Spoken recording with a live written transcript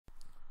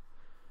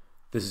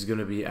This is going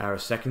to be our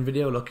second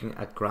video looking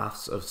at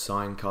graphs of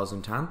sine, cos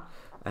and tan.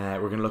 We're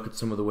going to look at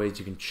some of the ways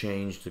you can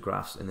change the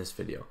graphs in this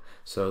video.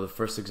 So the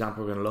first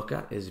example we're going to look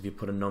at is if you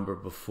put a number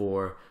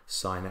before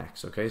sine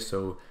x. Okay,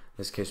 so in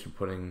this case we're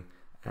putting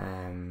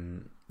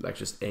like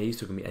just a,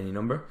 so it can be any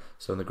number.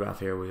 So in the graph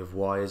here we have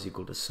y is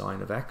equal to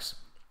sine of x.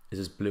 Is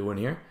this blue one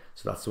here?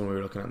 So that's the one we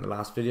were looking at in the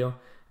last video.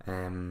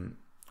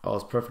 All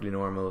is perfectly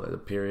normal. The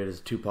period is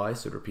 2 pi,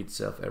 so it repeats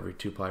itself every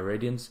 2 pi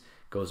radians.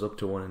 Goes up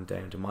to 1 and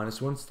down to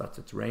 -1, so that's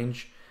its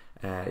range.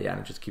 Yeah, and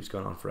it just keeps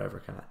going on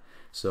forever, kind of.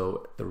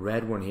 So the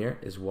red one here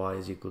is y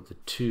is equal to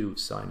 2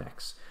 sine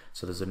x.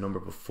 So there's a number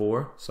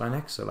before sine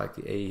x, so like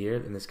the a here,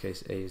 in this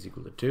case a is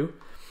equal to 2.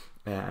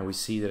 And we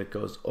see that it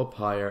goes up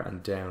higher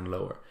and down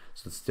lower.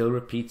 So it still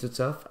repeats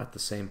itself at the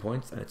same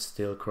point, and it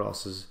still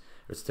crosses,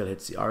 or it still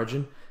hits the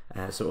origin.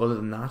 So other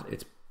than that,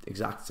 it's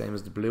exact same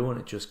as the blue one.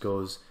 It just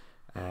goes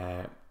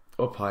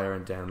up higher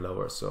and down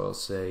lower. So I'll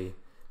say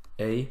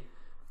a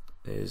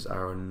is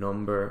our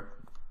number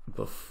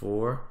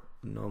before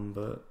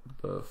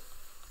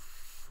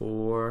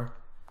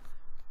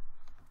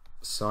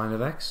sine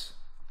of x.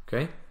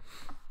 Okay,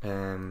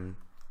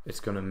 it's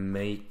going to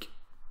make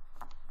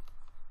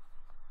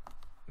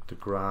the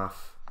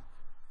graph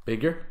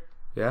bigger,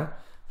 yeah,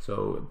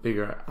 so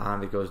bigger,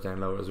 and it goes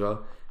down lower as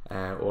well,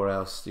 or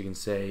else you can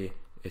say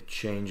it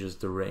changes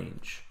the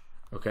range.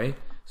 Okay,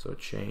 so it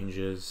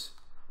changes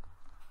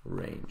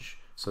range.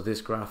 So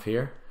this graph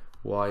here,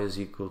 y is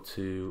equal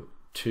to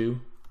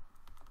 2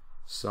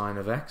 sine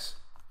of x.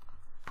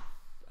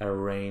 Our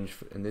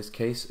range in this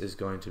case is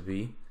going to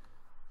be,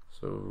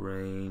 so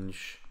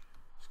range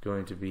is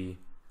going to be,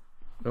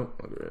 no,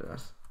 I'll get rid of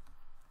that,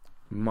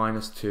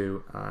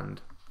 -2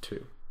 and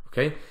 2.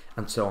 Okay,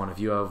 and so on. If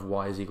you have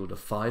y is equal to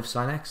 5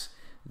 sine x,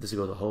 this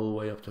will go the whole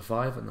way up to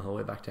 5 and the whole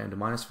way back down to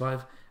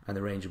 -5, and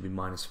the range will be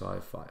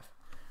 -5, 5.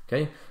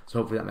 Okay, so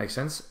hopefully that makes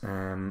sense.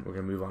 We're going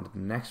to move on to the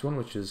next one,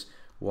 which is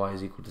y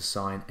is equal to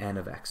sine n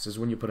of x. This is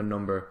when you put a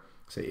number,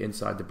 say,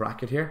 inside the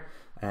bracket here,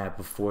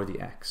 before the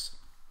x.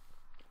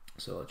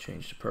 So I'll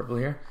change to purple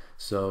here.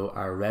 So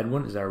our red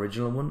one is our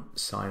original one,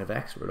 sine of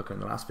x. We're looking at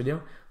the last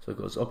video. So it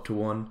goes up to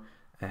 1,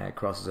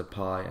 crosses at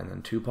pi, and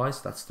then 2 pi.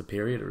 So that's the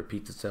period. It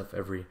repeats itself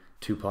every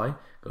 2 pi.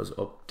 Goes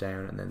up,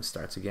 down, and then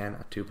starts again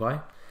at 2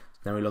 pi.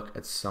 Now we look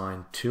at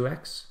sine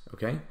 2x.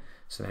 Okay.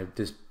 So now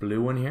this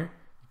blue one here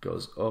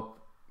goes up,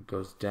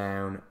 goes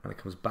down, and it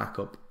comes back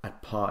up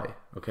at pi.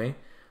 Okay.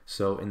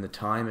 So in the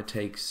time it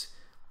takes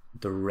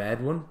the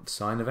red one,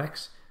 sine of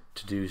x,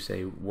 to do,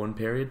 say, 1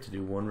 period, to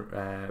do 1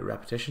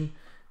 repetition,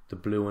 the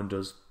blue one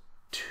does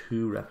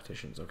 2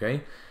 repetitions.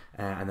 Okay,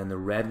 and then the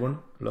red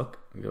one, look,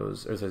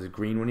 goes, or the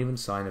green one even,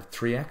 sine of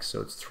 3x,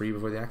 so it's 3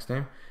 before the x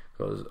now,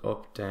 goes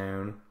up,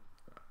 down,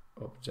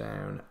 up,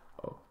 down,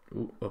 up,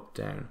 ooh, up,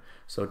 down.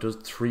 So it does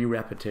 3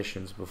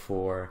 repetitions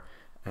before,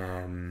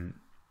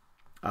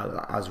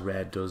 as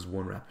red does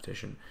 1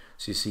 repetition.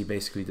 So you see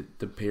basically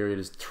the period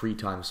is 3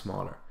 times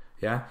smaller,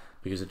 yeah,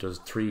 because it does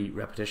 3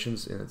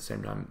 repetitions, and at the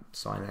same time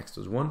sine x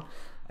does 1.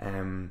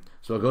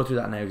 So I'll go through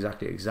that now,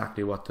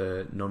 exactly what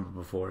the number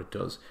before it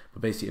does.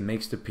 But basically it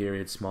makes the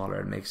period smaller,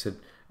 it makes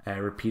it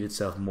repeat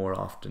itself more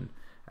often,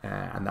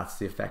 and that's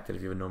the effect that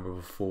if you have a number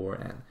before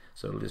n,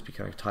 so it'll just be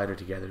kind of tighter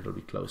together, it'll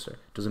be closer.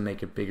 It doesn't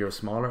make it bigger or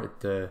smaller,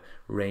 the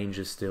range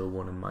is still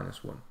 1 and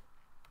 -1.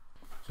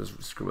 So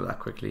just scribble that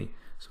quickly.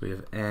 So we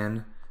have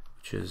n,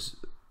 which is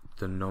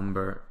the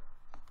number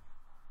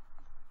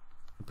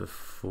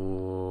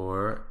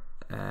before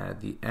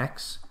the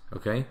x.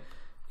 Okay,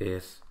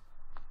 it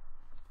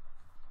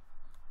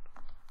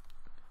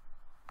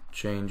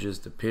changes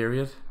the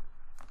period,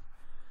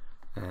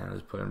 and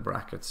let's put in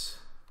brackets.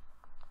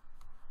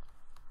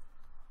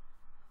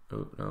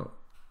 Oh no,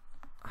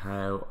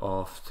 how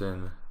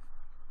often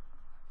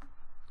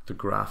the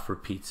graph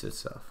repeats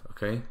itself.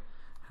 Okay,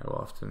 how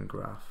often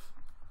graph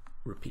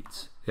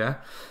repeats,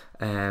 yeah.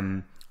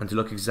 And to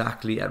look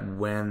exactly at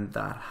when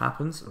that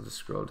happens, I'll just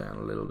scroll down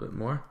a little bit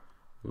more.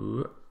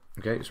 Ooh.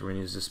 Okay, so we're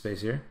going to use this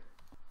space here.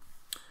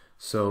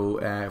 So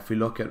if we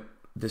look at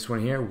this one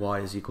here, y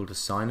is equal to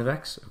sine of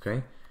x.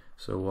 Okay,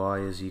 so y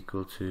is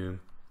equal to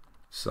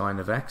sine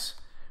of x.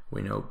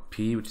 We know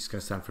p, which is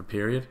going to stand for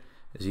period,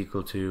 is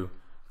equal to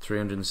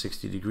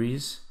 360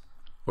 degrees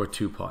or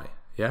 2 pi.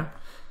 Yeah.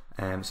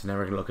 So now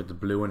we're going to look at the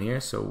blue one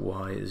here. So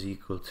y is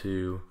equal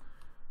to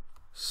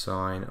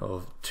sine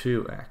of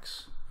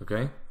 2x.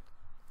 Okay,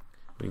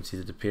 we can see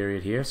that the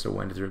period here, so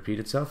when does it repeat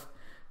itself?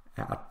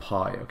 At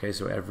pi. Okay,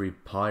 so every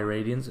pi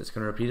radians it's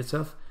going to repeat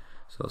itself.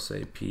 So I'll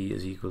say p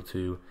is equal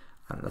to,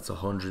 and that's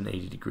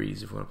 180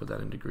 degrees if we want to put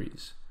that in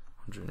degrees,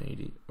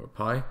 180 or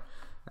pi.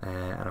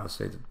 And I'll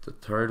say that the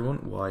third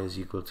one, y is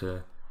equal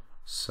to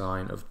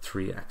sine of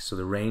 3x. So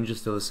the range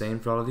is still the same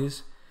for all of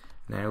these.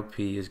 Now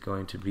p is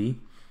going to be,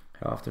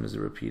 how often does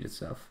it repeat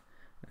itself?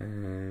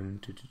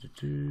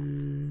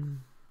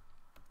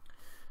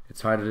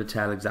 It's harder to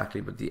tell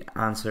exactly, but the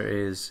answer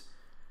is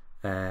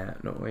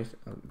no, wait.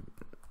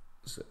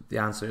 So the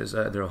answer is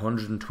either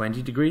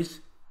 120 degrees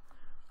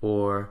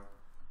or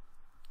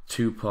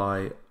 2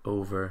 pi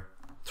over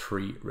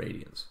 3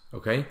 radians.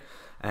 Okay,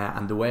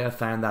 and the way I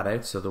found that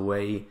out, so the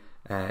way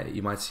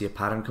you might see a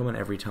pattern coming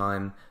every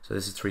time. So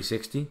this is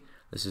 360,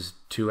 this is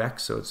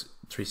 2x, so it's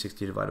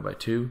 360 divided by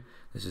 2.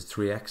 This is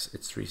 3x,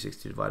 it's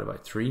 360 divided by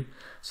 3.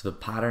 So the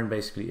pattern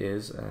basically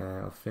is,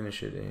 I'll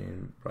finish it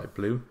in bright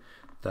blue,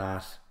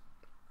 that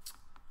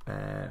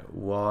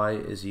y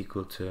is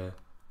equal to,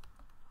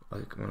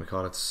 I'm going to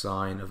call it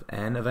sine of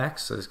n of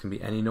x, so this can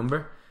be any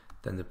number.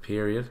 Then the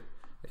period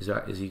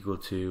is equal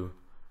to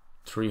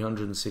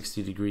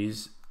 360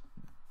 degrees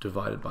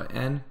divided by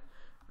n,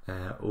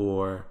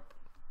 or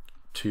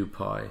 2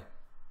 pi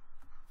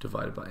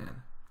divided by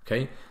n.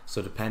 Okay,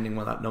 so depending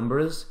what that number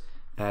is,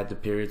 the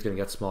period is going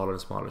to get smaller and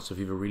smaller. So if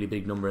you have a really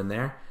big number in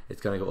there,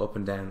 it's going to go up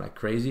and down like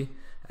crazy,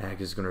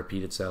 because it's going to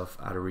repeat itself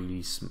at a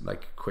really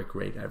quick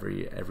rate.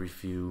 Every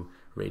few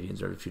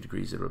radians or every few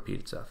degrees it'll repeat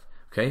itself.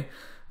 Okay,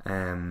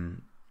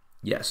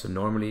 yeah, so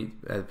normally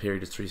the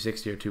period is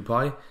 360 or 2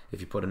 pi.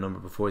 If you put a number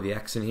before the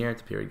x in here,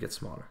 the period gets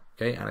smaller.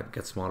 Okay, and it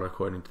gets smaller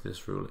according to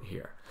this rule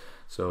here.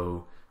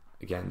 So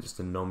again, just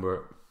the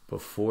number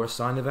before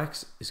sine of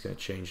x is going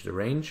to change the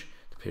range.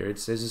 The period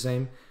stays the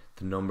same.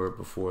 The number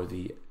before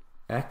the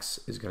x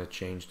is going to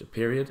change the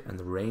period, and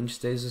the range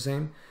stays the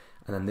same.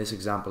 And then this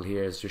example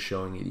here is just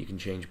showing you that you can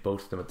change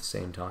both of them at the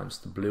same time.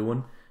 So the blue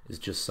one is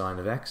just sine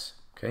of x.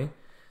 Okay,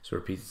 so it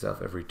repeats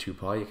itself every 2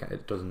 pi.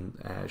 It doesn't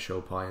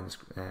show pi on this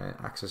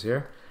axis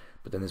here.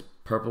 But then this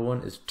purple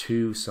one is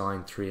 2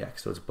 sine 3x.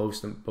 So it's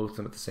both of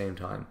them at the same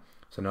time.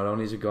 So not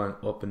only is it going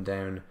up and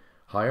down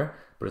higher,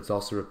 but it's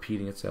also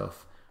repeating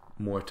itself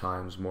more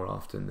times, more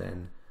often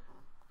than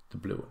the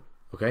blue one.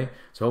 Okay,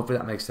 so hopefully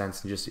that makes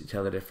sense and just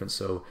tell the difference.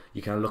 So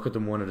you kind of look at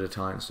them one at a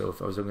time. So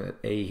if I was looking at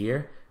a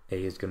here,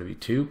 a is going to be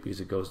 2 because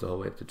it goes the whole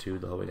way up to 2,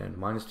 the whole way down to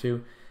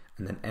 -2.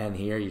 And then n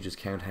here, you just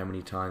count how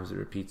many times it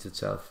repeats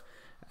itself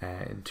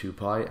in 2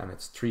 pi, and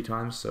it's 3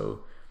 times,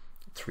 so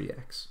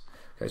 3x.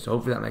 Okay, so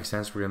hopefully that makes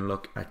sense. We're going to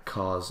look at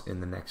cos in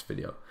the next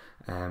video.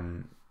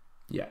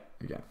 Yeah.